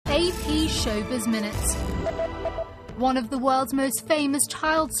AP Showbiz Minute. One of the world's most famous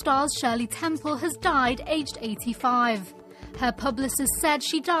child stars, Shirley Temple, has died aged 85. Her publicist said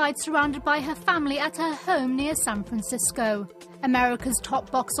she died surrounded by her family at her home near San Francisco. America's top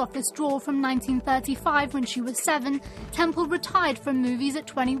box office draw from 1935 when she was 7, Temple retired from movies at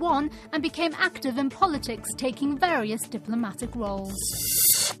 21 and became active in politics, taking various diplomatic roles.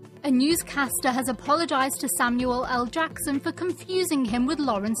 A newscaster has apologized to Samuel L. Jackson for confusing him with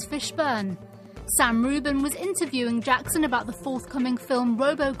Laurence Fishburne. Sam Rubin was interviewing Jackson about the forthcoming film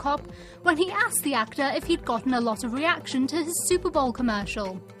RoboCop when he asked the actor if he'd gotten a lot of reaction to his Super Bowl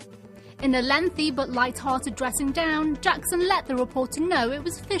commercial. In a lengthy but light-hearted dressing down, Jackson let the reporter know it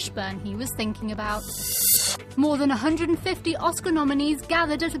was Fishburne he was thinking about. More than 150 Oscar nominees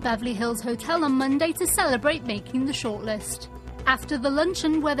gathered at a Beverly Hills hotel on Monday to celebrate making the shortlist. After the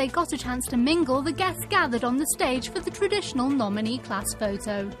luncheon, where they got a chance to mingle, the guests gathered on the stage for the traditional nominee class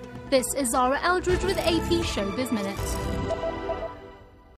photo. This is Zara Eldridge with AP Showbiz Minute.